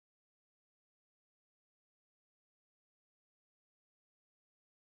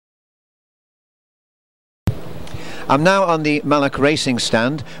I'm now on the Mallock Racing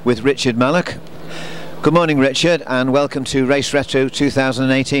stand with Richard Mallock. Good morning, Richard, and welcome to Race Retro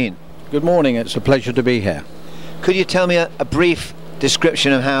 2018. Good morning, it's a pleasure to be here. Could you tell me a brief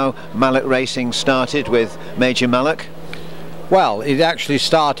description of how Mallock Racing started with Major Mallock? Well, it actually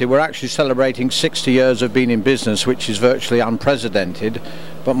started, we're actually celebrating 60 years of being in business, which is virtually unprecedented.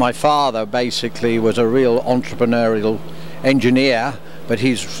 But my father basically was a real entrepreneurial engineer, but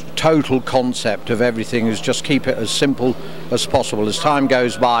his total concept of everything is just keep it as simple as possible. As time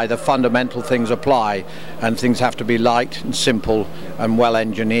goes by, the fundamental things apply, and things have to be light and simple and well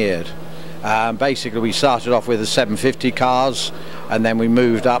engineered. Basically, we started off with the 750 cars, and then we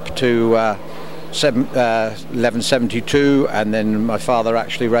moved up to 1172, and then my father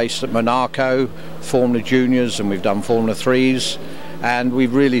actually raced at Monaco, Formula Juniors, and we've done Formula 3s. And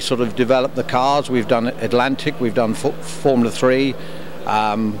we've really sort of developed the cars. We've done Atlantic, we've done Formula 3,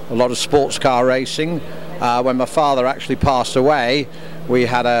 a lot of sports car racing. When my father actually passed away, we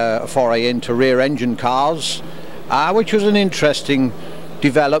had a foray into rear engine cars, which was an interesting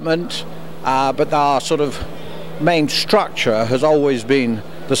development, but our sort of main structure has always been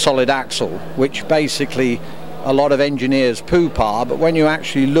the solid axle, which basically a lot of engineers poo-pah, but when you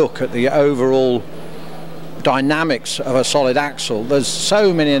actually look at the overall dynamics of a solid axle, there's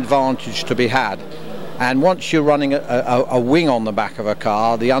so many advantages to be had. And once you're running a wing on the back of a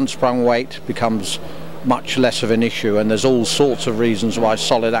car, the unsprung weight becomes much less of an issue, and there's all sorts of reasons why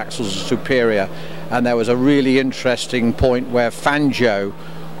solid axles are superior. And there was a really interesting point where Fangio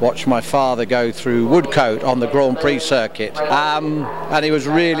watched my father go through Woodcote on the Grand Prix circuit, and he was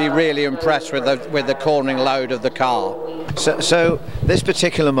really impressed with the cornering load of the car. So this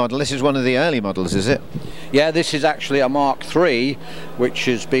particular model, this is one of the early models, is it? Yeah, this is actually a Mark III, which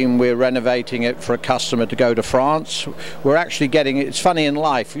has been, we're renovating it for a customer to go to France. We're actually getting, it's funny in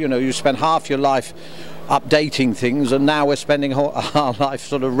life, you know, you spend half your life updating things, and now we're spending our life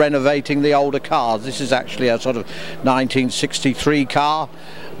sort of renovating the older cars. This is actually a sort of 1963 car,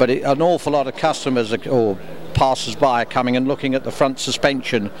 but an awful lot of customers or passers-by are coming and looking at the front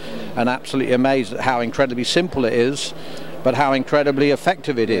suspension and absolutely amazed at how incredibly simple it is, but how incredibly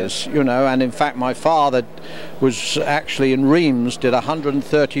effective it is, you know. And in fact, my father was actually in Reims, did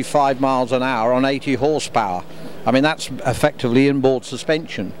 135 miles an hour on 80 horsepower. I mean, that's effectively inboard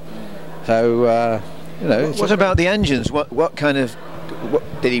suspension. So, you know. What about the engines? What kind of,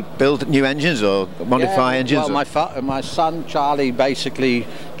 did he build new engines or modify engines? Well, my son Charlie basically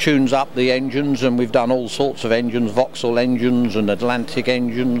tunes up the engines, and we've done all sorts of engines, Vauxhall engines and Atlantic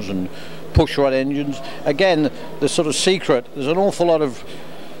engines and pushrod engines. Again, the sort of secret, there's an awful lot of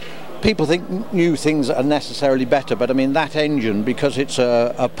people think new things are necessarily better, but I mean that engine, because it's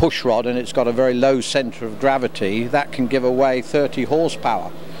a pushrod and it's got a very low centre of gravity, that can give away 30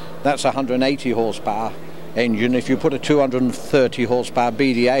 horsepower. That's a 180 horsepower engine. If you put a 230 horsepower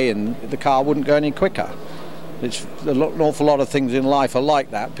BDA in, the car wouldn't go any quicker. It's an awful lot of things in life are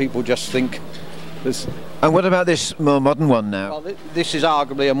like that. People just think this. And what about this more modern one now? Well, this is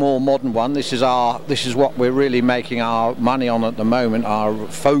arguably a more modern one. This is what we're really making our money on at the moment. Our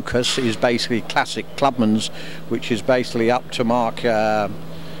focus is basically classic clubmans, which is basically up to Mark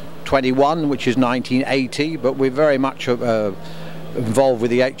 21, which is 1980. But we're very much involved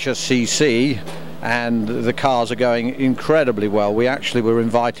with the HSCC, and the cars are going incredibly well. We actually were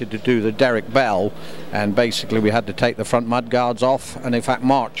invited to do the Derek Bell, and basically we had to take the front mudguards off, and in fact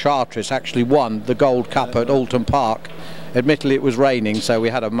Mark Charteris actually won the Gold Cup at Alton Park. Admittedly it was raining, so we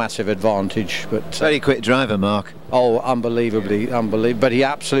had a massive advantage. But very quick driver, Mark. Oh, unbelievably. But he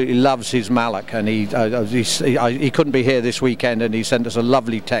absolutely loves his Mallock, and he couldn't be here this weekend, and he sent us a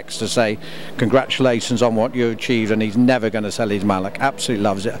lovely text to say congratulations on what you achieved, and he's never going to sell his Mallock. Absolutely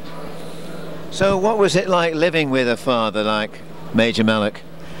loves it. So what was it like living with a father like Major Mallock?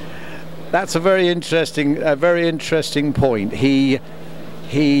 That's a very interesting point.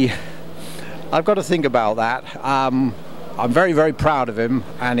 I've got to think about that. I'm very proud of him,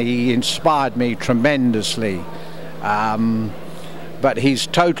 and he inspired me tremendously. But his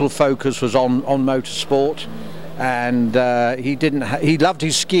total focus was on motorsport, and he loved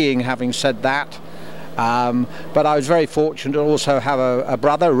his skiing, having said that. But I was very fortunate to also have a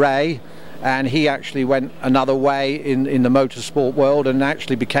brother, Ray, and he actually went another way in the motorsport world, and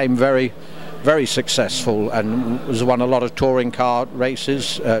actually became very successful, and has won a lot of touring car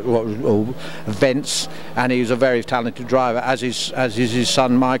races or events, and he's a very talented driver, as is his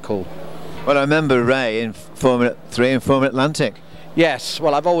son Michael. Well, I remember Ray in Formula 3 and Formula Atlantic. Yes,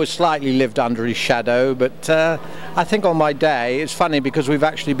 well, I've always slightly lived under his shadow, but I think on my day, it's funny because we've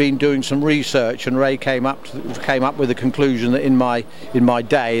actually been doing some research, and Ray came up with the conclusion that in my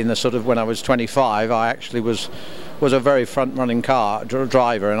day, in the sort of when I was 25, I actually was was a very front-running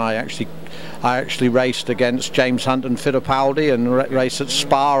driver, and I actually raced against James Hunt and Fittipaldi, and raced at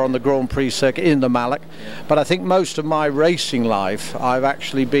Spa on the Grand Prix circuit in the Mallock. But I think most of my racing life I've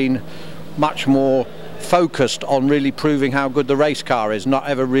actually been much more focused on really proving how good the race car is, not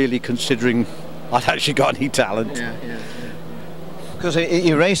ever really considering I'd actually got any talent. Because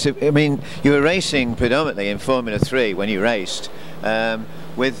you raced, I mean, you were racing predominantly in Formula 3 when you raced, you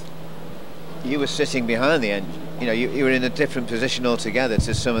were sitting behind the engine. You know, you were in a different position altogether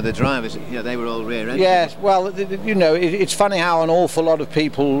to some of the drivers. You know, they were all rear engine. Yes, well, you know, it's funny how an awful lot of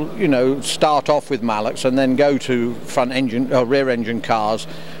people, you know, start off with Mallocks and then go to front engine or rear engine cars,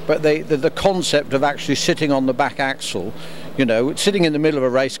 but the concept of actually sitting on the back axle, you know, sitting in the middle of a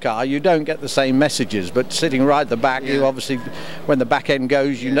race car, you don't get the same messages, but sitting right at the back, you obviously, when the back end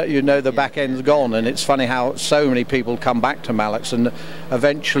goes, you know the back end's gone. And it's funny how so many people come back to Mallocks, and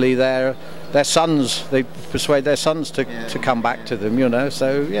eventually their sons, they persuade their sons to come back to them, you know.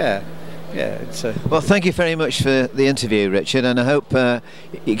 So yeah, it's well, thank you very much for the interview, Richard, and I hope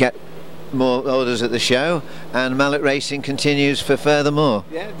you get more orders at the show and Mallock Racing continues for furthermore.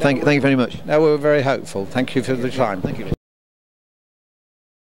 Thank you very much. No, we're very hopeful. Thank you for the time. Thank you.